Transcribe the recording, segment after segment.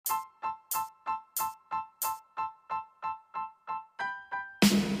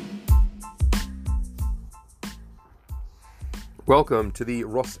Welcome to the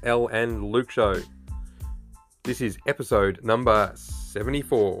Ross L. and Luke Show. This is episode number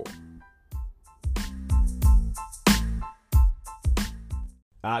 74.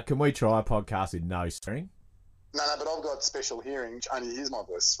 Can we try a podcast with no swearing? No, but I've got special hearing. Only hears my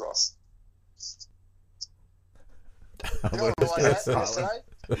voice, Ross. You know what I realised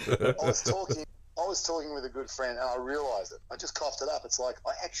yesterday? I was talking with a good friend, and I realised it. I just coughed it up. It's like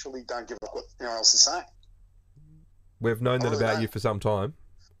I actually don't give a fuck what anyone else is saying. We've known that really about don't. you for some time.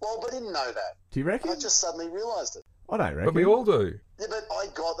 Well, but I didn't know that. Do you reckon? I just suddenly realised it. I don't reckon. But we all do. Yeah, but I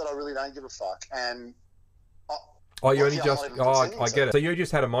got that I really don't give a fuck, and Oh, you only I'm just... not even Oh, pretending I to. get it. So you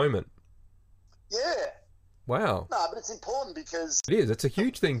just had a moment. yeah. Wow. No, but it's important because It is. It's a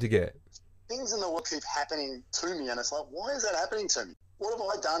huge thing to get. things in the world keep happening to me, and it's like, why is that happening to me? What have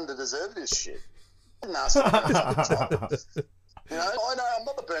I done to deserve this shit? I didn't ask for that. You know, I know I'm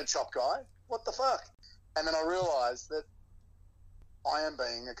not the burnt chop guy. What the fuck? And then I realised that I am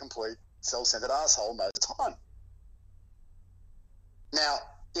being a complete self-centered asshole most of the time. Now,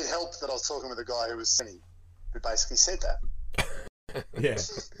 it helped that I was talking with a guy who was sinning, who basically said that. Yeah.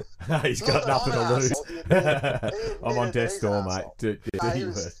 He's got Not nothing that I'm to an lose. asshole. He admitted I'm on that death's he's an door, mate. asshole. Do No, he your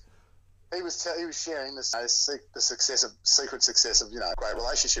was- worst. He was sharing this, the secret success of, a great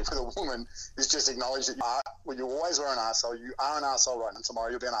relationship with a woman is just acknowledge that you always were an arsehole. You are an arsehole right now, and tomorrow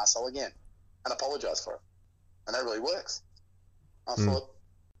you'll be an arsehole again, and apologise for it. And that really works. I thought,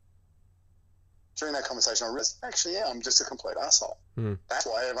 during that conversation, I realised, actually, yeah, I'm just a complete arsehole. That's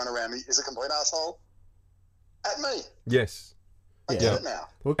why everyone around me is a complete arsehole at me. Yes. I get it now.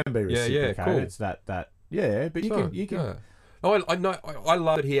 Well, it can be Yeah, reciprocated. cool. It's that, yeah, but you can. Yeah. Oh, I know. I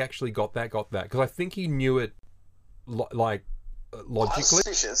love that he actually got that, because I think he knew it, like, I was logically.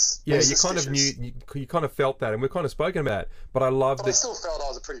 suspicious. Yeah, I was you kind of suspicious. knew, you kind of felt that, and we've kind of spoken about it. But I love But I that. still felt I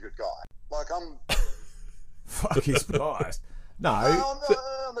was a pretty good guy. Like, I'm... Fuck, he's biased. No.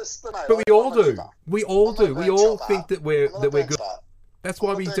 But we all do. We all do. We all think that we're good. good. That's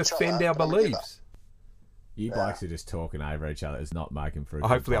why we defend our beliefs. You blokes are just talking over each other. It's not making for a good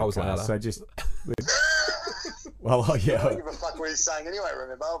Hopefully I was podcast. louder. So just... Well, I yeah. don't give a fuck what he's saying anyway,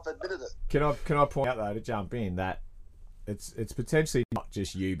 remember? I've admitted it. Can I point out though, to jump in, that it's potentially not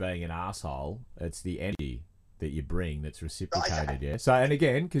just you being an asshole, it's the energy that you bring that's reciprocated. Yeah. So, and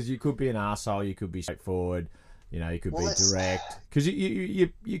again, because you could be an asshole, you could be straightforward, you could be direct, because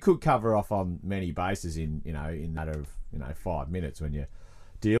you could cover off on many bases in in that of 5 minutes when you're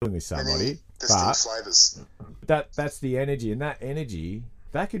dealing with somebody. Distinct flavours. That's the energy, and that energy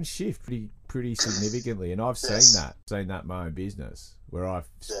that can shift pretty significantly, and I've seen that in my own business where I've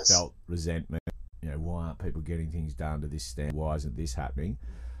felt resentment. Why aren't people getting things done to this standard? Why isn't this happening?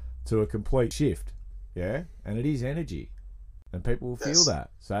 To a complete shift, yeah. And it is energy, and people will feel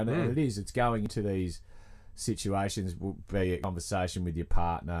that. So and it's going into these situations, will be a conversation with your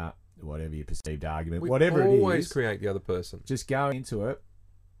partner, whatever your perceived argument, whatever it is. Always create the other person. Just going into it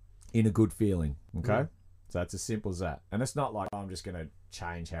in a good feeling, okay? So it's as simple as that. And it's not like, I'm just going to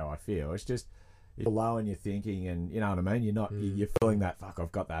change how I feel. It's just, you're low in your thinking, and you know what I mean? You're not, you're feeling that, fuck,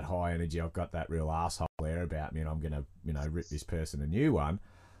 I've got that high energy, I've got that real asshole air about me, and I'm going to, rip this person a new one.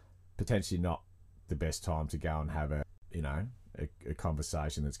 Potentially not the best time to go and have a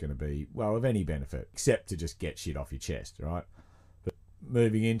conversation that's going to be, well, of any benefit, except to just get shit off your chest, right? But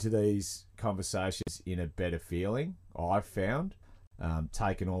moving into these conversations in a better feeling, I've found,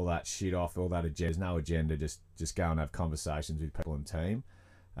 taking all that shit off, all that agenda, there's no agenda, just go and have conversations with people and team,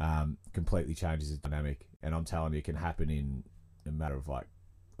 completely changes the dynamic. And I'm telling you, it can happen in a matter of like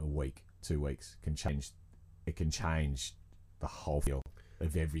a week, 2 weeks. It can change the whole feel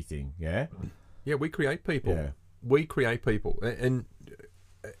of everything. Yeah We create people. Yeah. We create people, and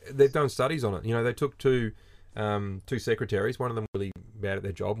they've done studies on it. They took two secretaries. One of them was really bad at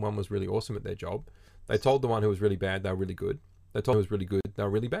their job. One was really awesome at their job. They told the one who was really bad they were really good. They told who was really good, they were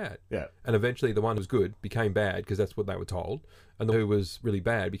really bad. Yeah. And eventually the one who was good became bad because that's what they were told. And the who was really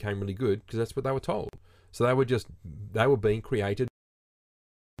bad became really good because that's what they were told. So they were being created.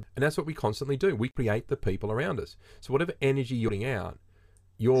 And that's what we constantly do. We create the people around us. So whatever energy you're putting out,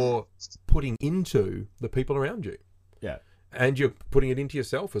 you're putting into the people around you. Yeah. And you're putting it into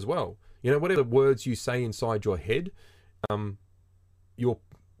yourself as well. Whatever words you say inside your head, you're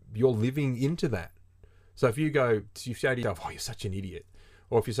living into that. So if you say to yourself, oh, you're such an idiot.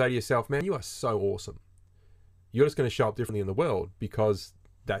 Or if you say to yourself, man, you are so awesome. You're just going to show up differently in the world because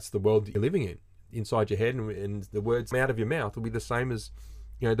that's the world that you're living in, inside your head. And the words out of your mouth will be the same as,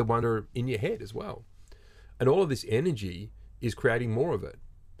 the ones that are in your head as well. And all of this energy is creating more of it.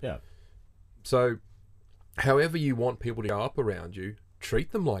 Yeah. So however you want people to go up around you,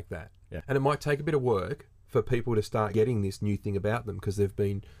 treat them like that. Yeah. And it might take a bit of work for people to start getting this new thing about them because they've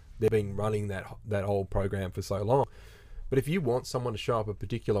been running that whole program for so long. But if you want someone to show up a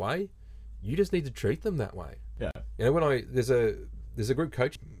particular way, you just need to treat them that way. Yeah. You know, there's a group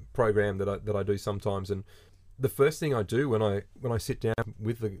coaching program that I do sometimes, and the first thing I do when I sit down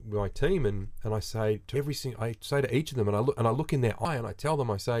with my team and I say to each of them, and I look in their eye and I tell them,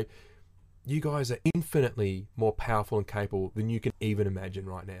 I say, you guys are infinitely more powerful and capable than you can even imagine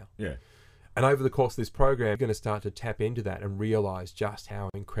right now. Yeah. And over the course of this program, you're going to start to tap into that and realize just how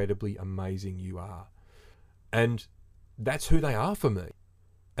incredibly amazing you are. And that's who they are for me.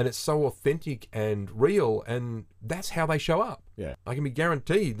 And it's so authentic and real, and that's how they show up. Yeah. I can be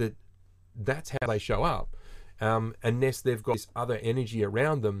guaranteed that that's how they show up. Unless they've got this other energy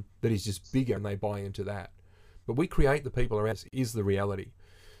around them that is just bigger and they buy into that. But we create the people around us is the reality.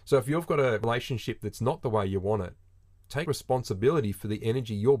 So if you've got a relationship that's not the way you want it, take responsibility for the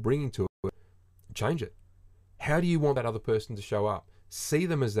energy you're bringing to it, change it. How do you want that other person to show up? See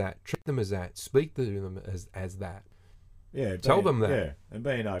them as that, treat them as that, speak to them as that. Yeah, tell them that. Yeah, and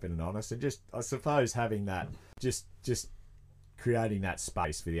being open and honest, and just, I suppose, having that, just creating that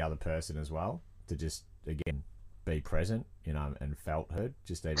space for the other person as well, to just, again, be present, you know, and felt heard.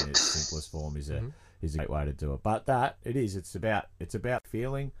 Just even its simplest form is a great way to do it. But it's about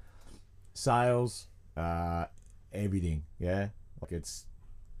feeling, sales, everything. Yeah, like it's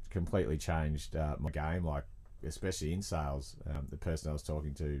completely changed my game. Like especially in sales, the person I was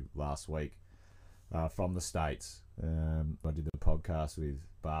talking to last week from the States, I did the podcast with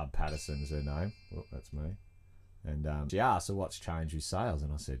Barb Patterson, is her name. Oh, that's me. And she asked, so what's changed with sales?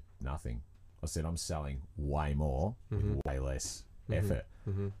 And I said, nothing. I said, I'm selling way more with way less effort.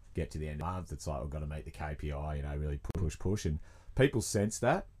 Get to the end of the month, it's like, I've got to meet the KPI, you know, really push. And people sense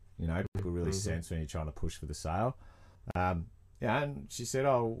that, you know, people really sense when you're trying to push for the sale. Yeah, and she said,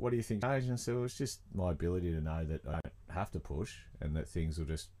 oh, what do you think changed? And I said, well, it's just my ability to know that I don't have to push and that things will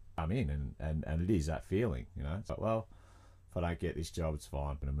just come in. And it is that feeling, you know. It's like, well, if I don't get this job, it's fine.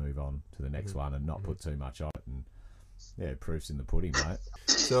 I'm going to move on to the next one and not put too much on it. And yeah, proof's in the pudding, mate.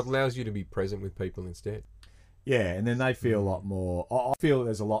 So it allows you to be present with people instead. Yeah, and then they feel a lot more. I feel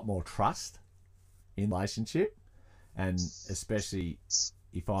there's a lot more trust in relationship, and especially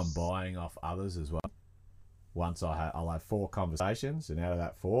if I'm buying off others as well. Once I'll have 4 conversations, and out of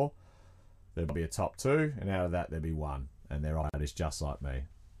that 4, there'll be a top 2, and out of that there'll be 1, and they're artists just like me.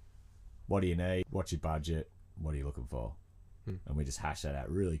 What do you need? What's your budget? What are you looking for? And we just hash that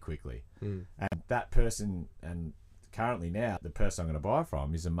out really quickly. And that person, and currently now the person I'm going to buy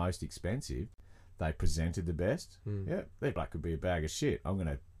from is the most expensive. They presented the best. Yeah, their black could be a bag of shit. I'm going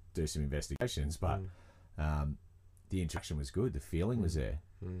to do some investigations, but the interaction was good. The feeling was there.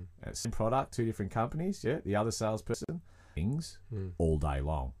 Same product, 2 different companies. Yeah, the other salesperson, things all day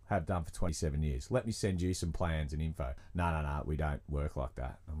long. Have done for 27 years. Let me send you some plans and info. No, we don't work like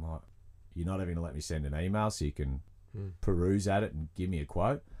that. I'm like, you're not even going to let me send an email so you can peruse at it and give me a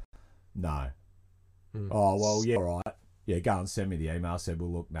quote? No. Oh, well, yeah, all right. Yeah, go and send me the email. I said,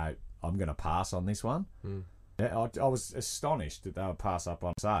 well, look, no, I'm going to pass on this one. Yeah, I was astonished that they would pass up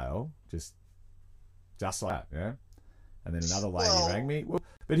on sale, just like that, yeah. And then another lady rang me. Well,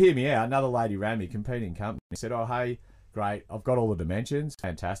 but hear me out. Another lady rang me, competing company, said, oh, hey, great, I've got all the dimensions,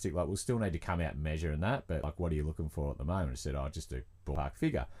 fantastic. Like, we'll still need to come out and measure and that, but like, what are you looking for at the moment? I said, oh, just a ballpark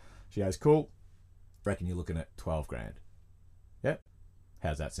figure. She goes, cool. Reckon you're looking at 12 grand. Yep.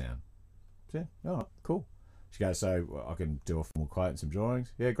 How's that sound? Yeah, all right, cool. She goes, so I can do a formal quote and some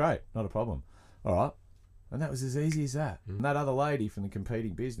drawings? Yeah, great, not a problem. All right. And that was as easy as that. And that other lady from the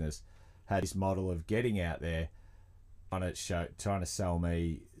competing business had this model of getting out there, trying to sell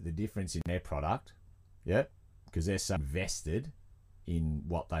me the difference in their product. Yep. Because they're so invested in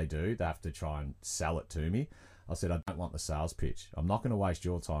what they do, they have to try and sell it to me. I said, I don't want the sales pitch. I'm not going to waste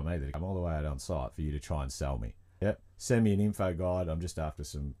your time either to come all the way out on site for you to try and sell me. Yep. Send me an info guide. I'm just after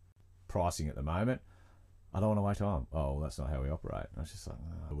some pricing at the moment. I don't want to waste time. Oh, well, that's not how we operate. I was just like,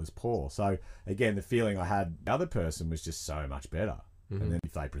 oh, it was poor. So again, the feeling I had, the other person was just so much better. And then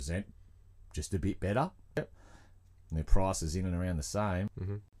if they present just a bit better, and their price is in and around the same,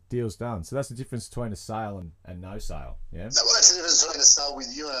 deal's done. So that's the difference between a sale and no sale. Yeah. No, well, that's the difference between a sale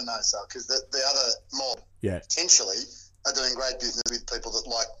with you and a no sale, because the other mob potentially are doing great business with people that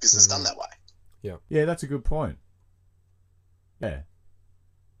like business done that way. Yeah, that's a good point. Yeah.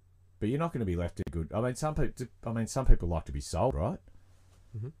 But you're not going to be left in good. I mean, some people like to be sold, right?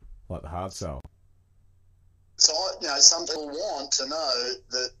 Like the hard sell. So, you know, some people want to know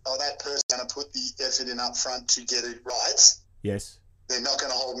that, that person's going to put the effort in up front to get it right. Yes. They're not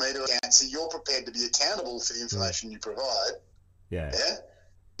going to hold me to account. So you're prepared to be accountable for the information you provide. Yeah. Yeah.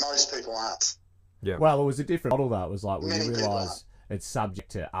 Most people aren't. Yeah. Well, it was a different model though. It was like, well, Many you people realise it's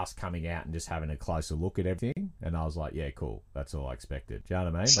subject to us coming out and just having a closer look at everything. And I was like, yeah, cool. That's all I expected. Do you know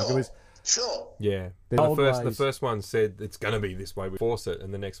what I mean? Sure. Like it was Sure. Yeah. The The old first ways- one said it's going to be this way. We force it,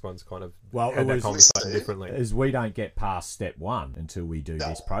 and the next one's kind of Well, had it that was- conversation Listen, differently. is we don't get past step one until we do No.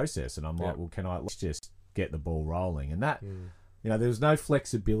 this process. And I'm like, Yeah. well, can I let's just get the ball rolling? And that, Mm. you know, there was no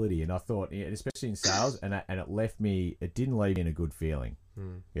flexibility. And I thought, yeah, especially in sales, and it didn't leave me in a good feeling.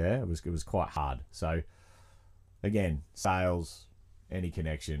 Mm. Yeah, it was quite hard. So again, sales, any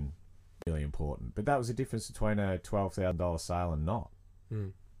connection, really important. But that was the difference between a $12,000 sale and not.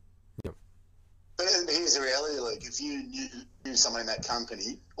 Mm. But here's the reality, like, if you knew someone in that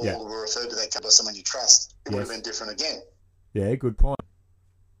company or Yeah. were referred to that company by someone you trust, it would have Yes. been different again. Yeah, good point.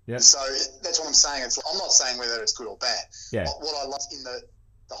 Yep. So that's what I'm saying. I'm not saying whether it's good or bad. Yeah. What I loved in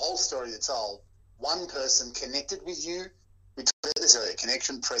the whole story you told, one person connected with you. We talked about this earlier: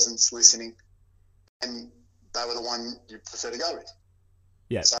 connection, presence, listening, and they were the one you prefer to go with.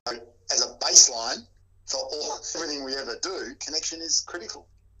 Yeah. So as a baseline for everything we ever do, connection is critical.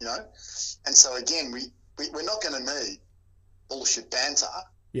 You know, and so again, we're not going to need bullshit banter.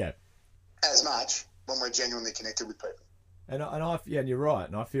 Yeah. As much when we're genuinely connected with people. And you're right.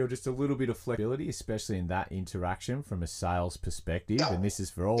 And I feel just a little bit of flexibility, especially in that interaction from a sales perspective. Yeah. And this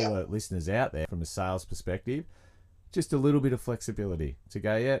is for all Yeah. the listeners out there from a sales perspective. Just a little bit of flexibility to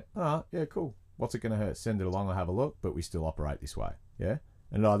go, yeah, all right, yeah, cool. What's it going to hurt? Send it along, I'll have a look, but we still operate this way. Yeah.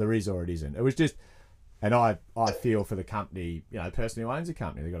 And either is or it isn't. It was just, and I feel for the company, you know, the person who owns a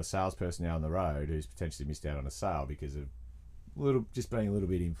company, they've got a salesperson out on the road who's potentially missed out on a sale because of just being a little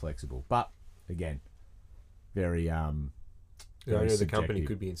bit inflexible. But again, very The very owner of the company subjective.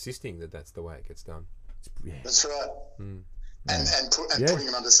 could be insisting that that's the way it gets done. Yeah. That's right. Mm. And Yeah. putting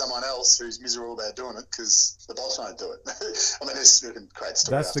them under someone else who's miserable about doing it because the boss won't do it. I mean, this is a great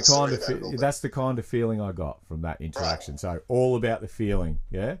story. That's the after kind story of about it all, but- that's the kind of feeling I got from that interaction. So all about the feeling,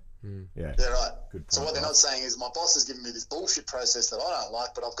 yeah, Mm. yeah. Yeah, right. Good point. So what they're not Ross. saying is my boss has given me this bullshit process that I don't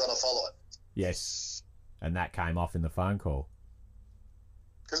like, but I've got to follow it. Yes, and that came off in the phone call.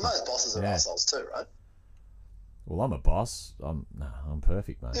 Because most bosses are Yeah. assholes too, right? Well, I'm a boss. I'm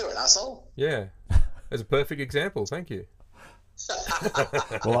perfect, mate. You're an asshole. Yeah. That's a perfect example. Thank you.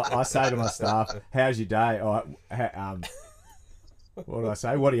 Well, I say to my staff, "How's your day?" What do I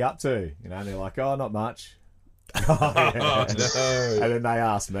say? What are you up to? You know, and they're like, "Oh, not much." Oh, yeah. Oh, no. And then they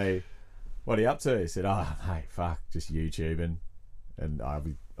asked me, "What are you up to?" I said, "Oh, mate, fuck, just YouTubing." And I'll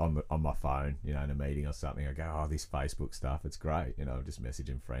be on my phone, you know, in a meeting or something. I go, "Oh, this Facebook stuff, it's great." You know, just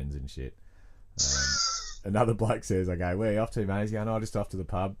messaging friends and shit. Another bloke says, I go, "Where are you off to, mate?" He's going, "Oh, just off to the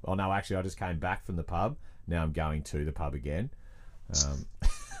pub." Oh, no, actually, I just came back from the pub. Now I'm going to the pub again. This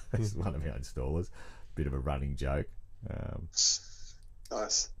is one of our installers. Bit of a running joke.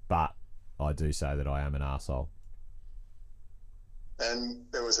 Nice. But I do say that I am an arsehole. And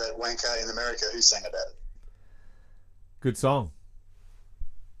there was that wanker in America who sang about it. Good song.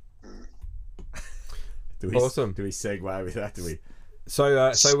 Do we, Awesome. Do we segue with that? Do we?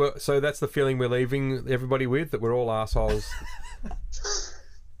 So that's the feeling we're leaving everybody with, that we're all assholes.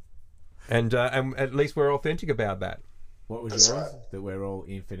 and at least we're authentic about that. What was That's yours? right. That we're all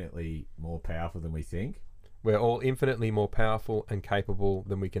infinitely more powerful than we think, We're all infinitely more powerful and capable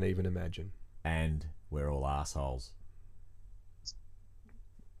than we can even imagine. and we're all assholes.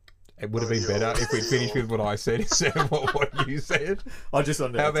 It would have been better if we'd finished with what I said instead of what you said. I just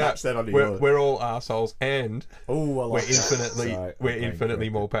wanted How to about touch that onto we're, yours. we're all assholes and Oh, I we're like that. we're Okay, infinitely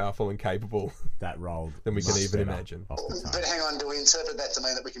correct. more powerful and capable That rolled than we can much even better imagine. off the tongue. But hang on, do we interpret that to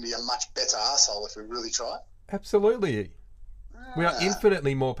mean that we can be a much better asshole if we really try? Absolutely. We are Ah.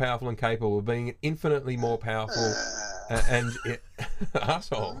 infinitely more powerful and capable of being infinitely more powerful and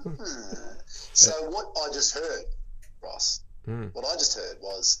asshole. So what I just heard, Ross, Mm. what I just heard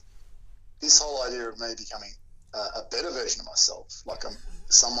was this whole idea of me becoming a better version of myself, like I'm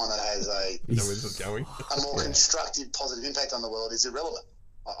someone that has Know where this is going? a more constructive, positive impact on the world is irrelevant.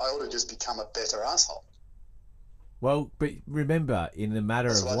 I ought to just become a better asshole. Well, but remember, in the matter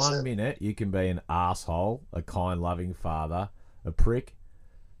That's of what I 1 said. minute, you can be an asshole, a kind, loving father, a prick,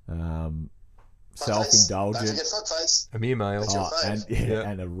 Don't self-indulgent, forget fuckface. A mere male. That's your and, face. Yeah.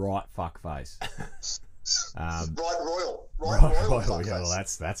 and a right fuckface. Right royal. Right, royal well, fuckface. yeah,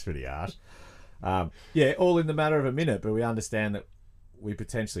 that's pretty harsh. Yeah, all in the matter of a minute, but we understand that we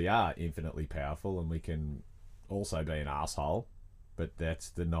potentially are infinitely powerful, and we can also be an asshole. But that's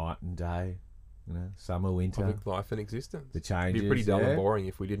the night and day, you know, summer, winter, Of life and existence. the It'd changes. be pretty dull yeah. and boring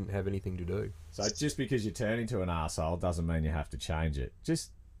if we didn't have anything to do. So just because you turn into an arsehole doesn't mean you have to change it. Just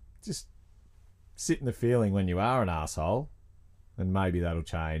sit in the feeling when you are an arsehole and maybe that'll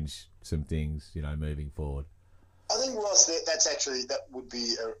change some things, you know, moving forward. I think, Ross, that would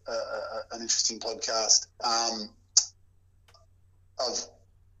be an interesting podcast of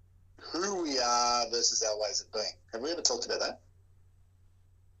who we are versus our ways of being. Have we ever talked about that?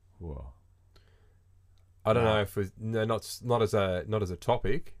 Whoa. I don't know if it's, no, not as a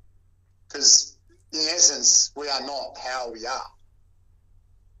topic. Because in essence, we are not how we are.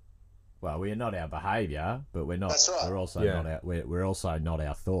 Well, we are not our behaviour, but we're not. That's right. We're also Yeah. not our. We're also not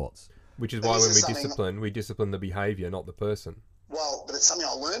our thoughts. Which is But why this when is we something- discipline the behaviour, not the person. Well, but it's something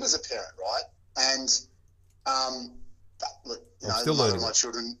I learned as a parent, right? And look, you I'm know, still one of learning my it.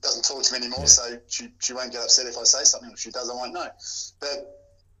 children doesn't talk to me anymore, Yeah. so she won't get upset if I say something. If she does, I won't know. But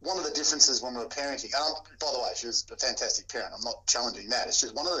one of the differences when we were parenting, and by the way, she was a fantastic parent. I'm not challenging that. It's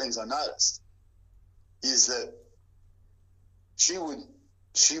just one of the things I noticed is that she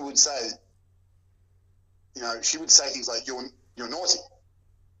would say, you know, she would say things like, "You're naughty."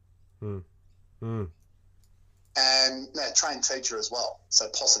 And a trained teacher as well, so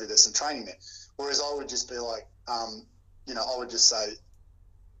possibly there's some training there. Whereas I would just be like, you know, I would just say,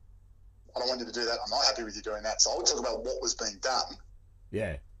 I don't want you to do that. I'm not happy with you doing that. So I would talk about what was being done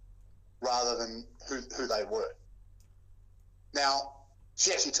Yeah. rather than who they were. Now,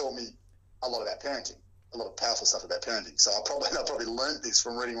 she actually taught me a lot about parenting, a lot of powerful stuff about parenting. So I probably learned this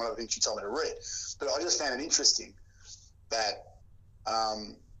from reading one of the things she told me to read. But I just found it interesting that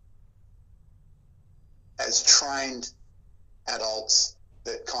as trained adults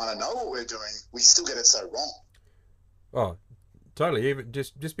that kind of know what we're doing, we still get it so wrong. Oh, totally. Even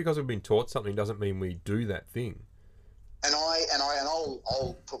just because we've been taught something doesn't mean we do that thing. And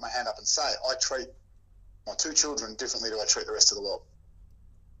I'll put my hand up and say I treat my two children differently to I treat the rest of the world.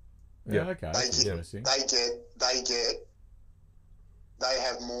 Yeah. Yeah. Okay. That's interesting. They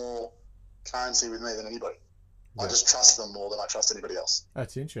have more currency with me than anybody. I Yeah. just trust them more than I trust anybody else.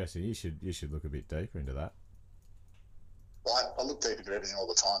 That's interesting. You should look a bit deeper into that. Well, I look deep into everything all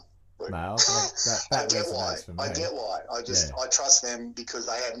the time. Luke. No, that I get why. resonates for me. I get why. I trust them because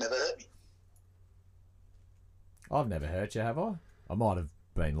they have never hurt me. I've never hurt you, have I? I might have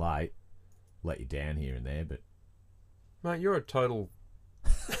been late, let you down here and there, but Mate, you're a total.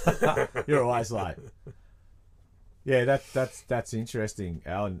 you're always late. Yeah, that's interesting,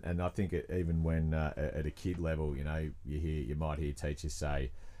 Alan. And I think even when at a kid level, you know, you might hear teachers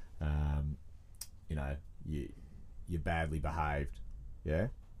say, you know, you're badly behaved, yeah,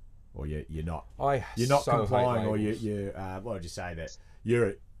 or you're not complying, or you what would you say, that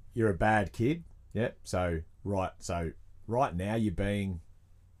you're a bad kid, yeah. So right now you're being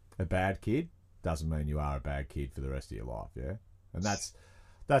a bad kid doesn't mean you are a bad kid for the rest of your life, yeah. And that's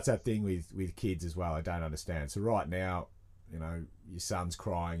that thing with kids as well. I don't understand. So right now, you know, your son's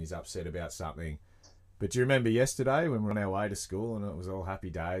crying, he's upset about something. But do you remember yesterday when we were on our way to school and it was all happy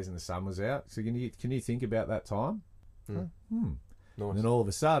days and the sun was out? So can you think about that time? Nice. And then all of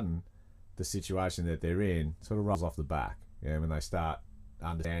a sudden, the situation that they're in sort of rolls off the back. Yeah, when they start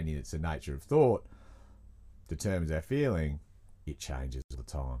understanding it's the nature of thought determines our feeling, it changes all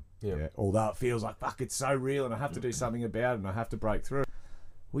the time. Yeah. Although it feels like, fuck, it's so real and I have to do something about it and I have to break through.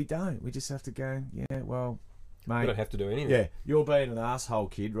 We don't. We just have to go, yeah, well, mate. We don't have to do anything. Yeah, you're being an asshole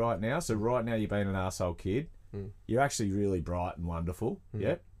kid right now. So right now you're being an asshole kid. You're actually really bright and wonderful.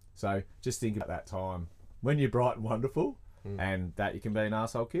 Yep. So just think about that time when you're bright and wonderful and that you can be an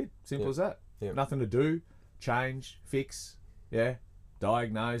asshole kid. Simple as that. Yep. Nothing to do, change, fix, yeah,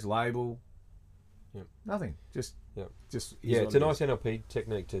 diagnose, label. Yep. Nothing. Just It's a nice NLP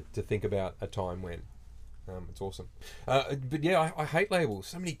technique to think about a time when. It's awesome. But yeah, I hate labels.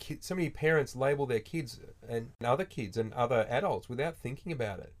 So many parents label their kids and other kids and other adults without thinking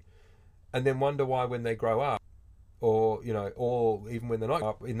about it, and then wonder why when they grow up, or you know, or even when they're not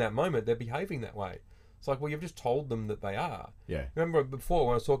up in that moment, they're behaving that way. It's like, well, you've just told them that they are. Yeah. Remember before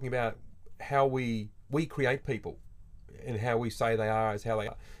when I was talking about how we create people and how we say they are as how they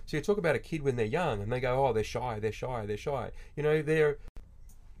are. So you talk about a kid when they're young and they go, oh, they're shy. You know,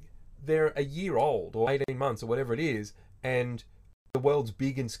 they're a year old or 18 months or whatever it is, and the world's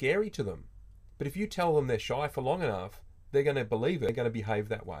big and scary to them. But if you tell them they're shy for long enough, they're going to believe it. They're going to behave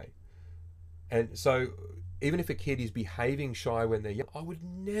that way. And so even if a kid is behaving shy when they're young, I would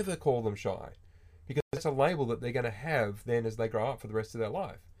never call them shy, because that's a label that they're going to have then as they grow up for the rest of their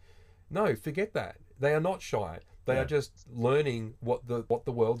life. No, forget that. They are not shy. They are just learning what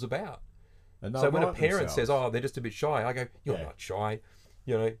the world's about. So when a parent says, oh, they're just a bit shy, I go, you're not shy.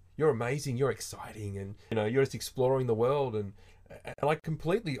 You know, you're amazing, you're exciting, and you know, you're just exploring the world, and I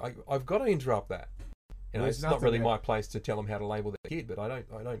completely, I've got to interrupt that. You know, it's not really my place to tell them how to label their kid, but I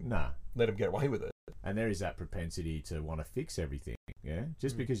don't let them get away with it. And there is that propensity to want to fix everything. Yeah,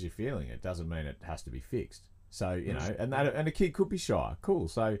 just because you're feeling it doesn't mean it has to be fixed. So you know, and a kid could be shy. Cool.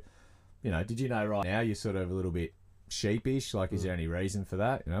 So, you know, did you know right now you're sort of a little bit sheepish? Like, is there any reason for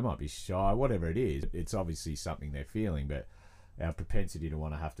that? You know, it might be shy, whatever it is. It's obviously something they're feeling, but our propensity to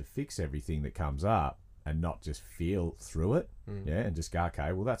want to have to fix everything that comes up and not just feel through it, yeah, and just go,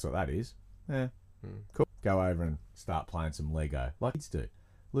 okay, well, that's what that is. Yeah, cool. Go over and start playing some Lego, like kids do.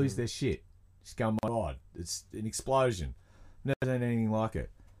 Lose their shit. Just go, my God, it's an explosion. Never done anything like it.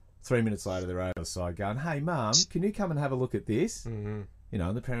 3 minutes later, they're over the side going, hey, Mum, can you come and have a look at this? You know,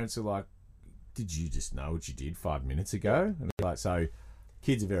 and the parents are like, did you just know what you did 5 minutes ago? And like, so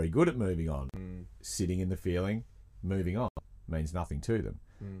kids are very good at moving on. Sitting in the feeling, moving on means nothing to them.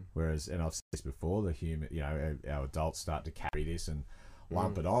 Whereas, and I've said this before, the human, you know, our adults start to carry this and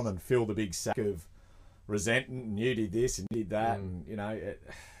lump it on and fill the big sack of resentment, and you did this and you did that, and you know,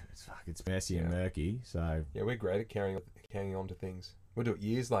 it's messy and murky. So yeah, we're great at carrying on to things. We'll do it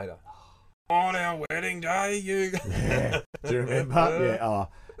years later. On our wedding day, you. Yeah. Do you remember? Yeah. Oh,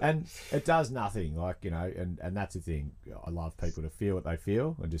 and it does nothing. Like, you know, and that's the thing. I love people to feel what they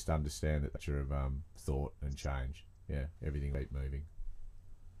feel and just understand that nature of thought and change. Yeah, everything keep moving.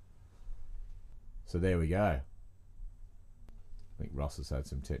 So there we go. I think Ross has had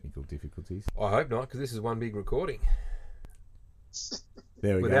some technical difficulties. I hope not, because this is one big recording.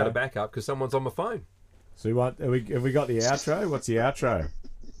 There we go. Without a backup, because someone's on my phone. So have we got the outro? What's the outro?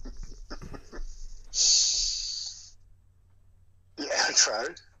 The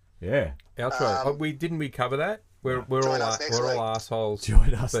outro. Yeah. Outro. Didn't we cover that? We're all assholes.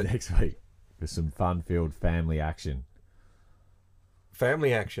 Join us next week for some fun-filled family action.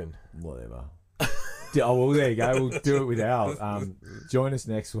 Family action. Whatever. Oh, well, there you go. We'll do it with Al. Join us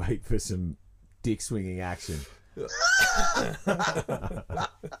next week for some dick-swinging action.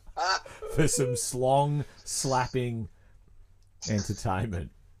 For some slong-slapping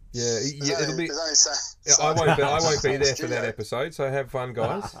entertainment. Yeah, it'll be. I won't be there for that episode. So have fun,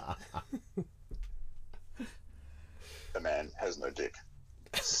 guys. The man has no dick.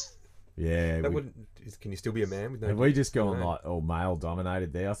 Yeah. Can you still be a man with no? Have we just gone like all male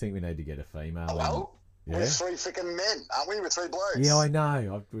dominated there? I think we need to get a female. Hello? Yeah. We're three freaking men, aren't we? We're three blokes. Yeah, I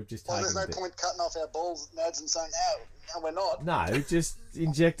know. We've just well, taken. There's no point cutting off our balls, nads, and saying, "No, we're not." No, just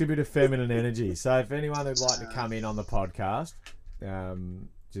inject a bit of feminine energy. So if anyone would like to come in on the podcast,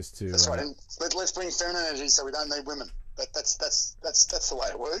 just to. That's right. And let's bring feminine energy, so we don't need women. That's the way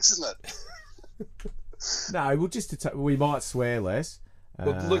it works, isn't it? No, we might swear less.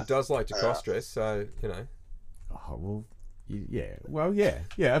 Well, Luke does like to cross-dress, so you know. Oh well. Yeah, well, yeah.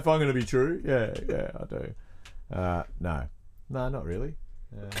 If I'm going to be true, yeah, I do. No, not really.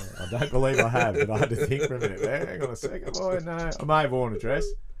 I don't believe I have, but I had to think for a minute there. Hang on a second, boy. No, I may have worn a dress.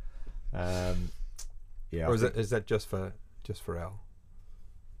 Yeah. Or is that just for Al?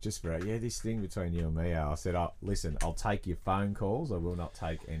 Just for this thing between you and me, Al. I said, listen, I'll take your phone calls. I will not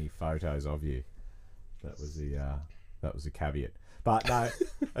take any photos of you. That was the caveat. But no,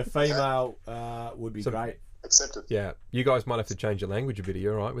 a female would be great. Accepted. Yeah, you guys might have to change your language a bit. Are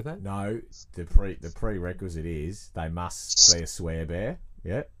you all right with that? No, the prerequisite is they must be a swear bear.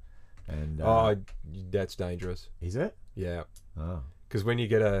 Yeah, and that's dangerous. Is it? Yeah. Oh, because when you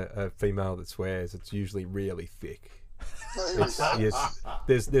get a female that swears, it's usually really thick. Yes,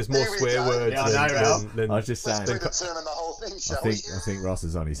 there's more swear words. Yeah, I know, than I was just saying. Let's determine the whole thing, shall we? I think Ross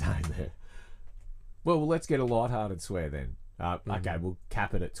is on his own there. Well, let's get a light-hearted swear then. Okay, we'll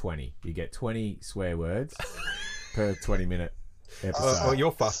cap it at 20. You get 20 swear words per 20-minute episode. Well,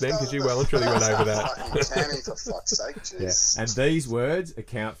 you're fucked then, because you well and truly went over that. Tammy, for fuck's sake, jeez. Yeah. And these words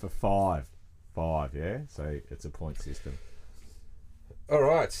account for 5. 5, yeah? So it's a point system. All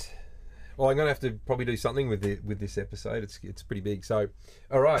right. Well, I'm going to have to probably do something with this episode. It's pretty big. So,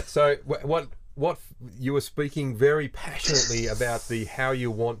 all right. So what you were speaking very passionately about how you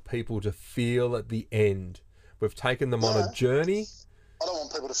want people to feel at the end. We've taken them on a journey. I don't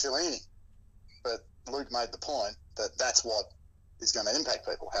want people to feel anything, but Luke made the point that that's what is going to impact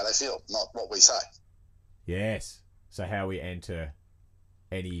people, how they feel, not what we say. Yes. So how we enter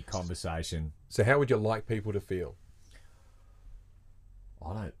any conversation. So how would you like people to feel?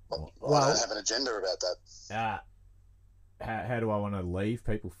 I don't have an agenda about that. How do I want to leave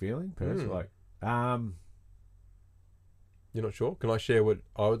people feeling? Like, you're not sure? Can I share what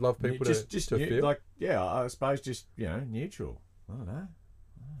I would love people to feel? Like, yeah, I suppose just, neutral. I don't know.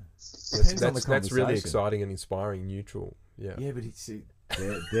 That's really exciting and inspiring, neutral. Yeah. Yeah, but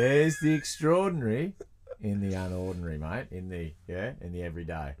there's the extraordinary in the unordinary, mate. In the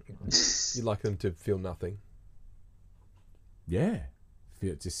everyday. You'd like them to feel nothing. Yeah.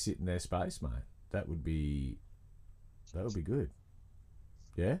 Just sit in their space, mate. that would be good.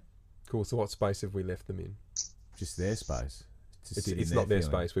 Yeah, Cool. So what space have we left them in? just their space. To sit in It's not their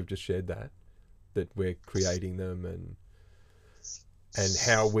feeling. space. We've just shared that we're creating them, and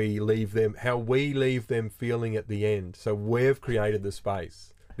how we leave them feeling at the end. So we've created the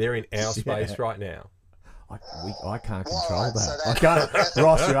space. They're in our space right now. I can't control Alright, that. so I can't.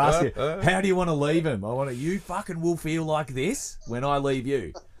 Ross, you're asking, how do you want to leave him? You fucking will feel like this when I leave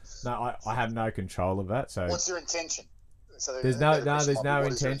you. No, I have no control of that. So What's your intention? So there's the no question might be,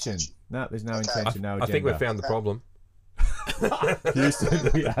 what is your intention. No, there's no Okay. intention, no agenda. I think we've found the problem.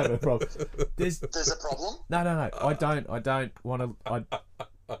 Houston, we have a problem. There's a problem. No. I don't want to.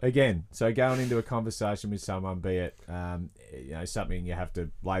 Again, so going into a conversation with someone, be it something you have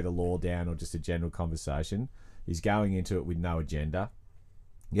to lay the law down or just a general conversation, is going into it with no agenda.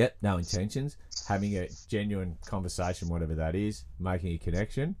 Yep, no intentions. Having a genuine conversation, whatever that is, making a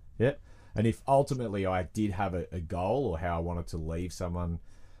connection. Yep. And if ultimately I did have a goal or how I wanted to leave someone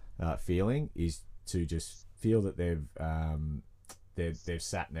feeling, is to just feel that they've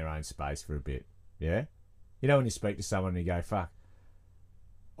sat in their own space for a bit. Yeah. When you speak to someone and you go, fuck,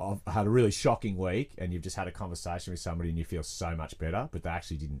 I've had a really shocking week, and you've just had a conversation with somebody and you feel so much better, but they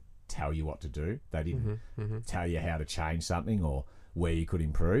actually didn't tell you what to do. They didn't tell you how to change something or where you could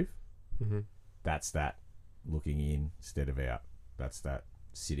improve. That's that looking in instead of out. That's that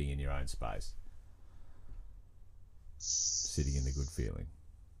sitting in your own space. Sitting in the good feeling.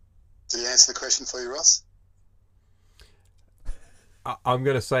 Did he answer the question for you, Ross? I'm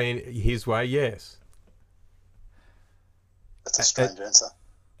going to say in his way, yes. That's a strange answer.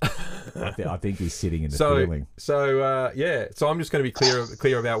 I think he's sitting in the feeling. So I'm just going to be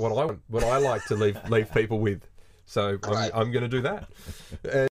clear about what I like to leave people with. So I'm going to do that,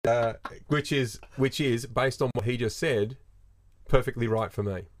 and, which is based on what he just said, perfectly right for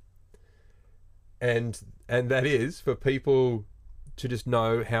me. And that is for people to just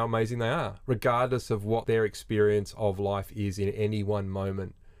know how amazing they are, regardless of what their experience of life is in any one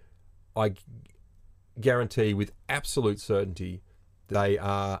moment. I guarantee with absolute certainty they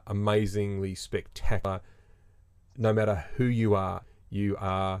are amazingly spectacular. No matter who you are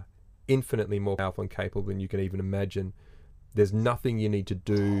infinitely more powerful and capable than you can even imagine. There's nothing you need to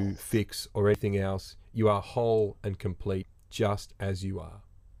do, fix, or anything else. You are whole and complete just as you are.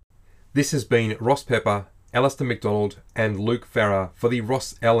 This has been Ross Pepper, Alistair McDonald, and Luke Farrer for the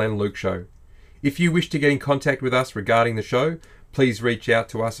Ross L and Luke Show. If you wish to get in contact with us regarding the show, please reach out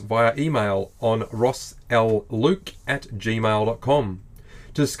to us via email on rossluke@gmail.com.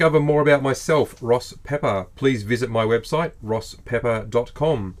 To discover more about myself, Ross Pepper, please visit my website,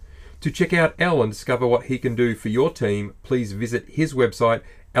 rosspepper.com. To check out Al and discover what he can do for your team, please visit his website,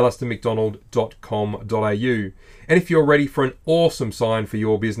 alistairmcdonald.com.au. And if you're ready for an awesome sign for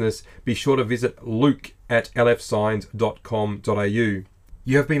your business, be sure to visit luke@lfsigns.com.au.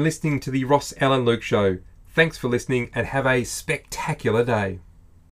 You have been listening to the Ross L and Luke Show. Thanks for listening and have a spectacular day.